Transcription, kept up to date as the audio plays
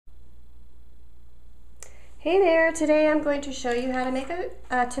Hey there, today I'm going to show you how to make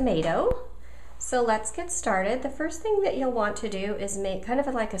a tomato. So let's get started. The first thing that you'll want to do is make kind of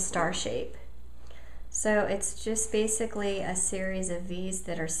like a star shape. So it's just basically a series of V's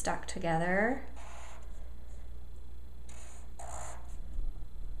that are stuck together.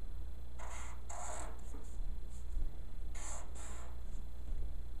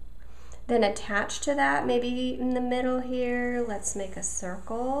 Then attached to that, maybe in the middle here, let's make a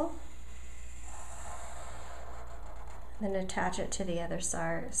circle. Then attach it to the other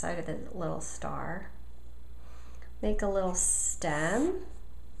side of the little star. Make a little stem.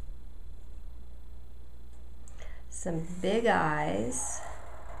 Some big eyes.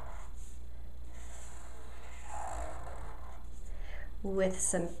 With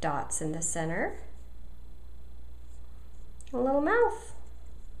some dots in the center. A little mouth.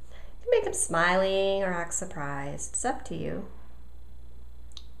 You can make them smiling or act surprised. It's up to you.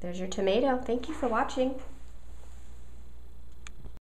 There's your tomato. Thank you for watching.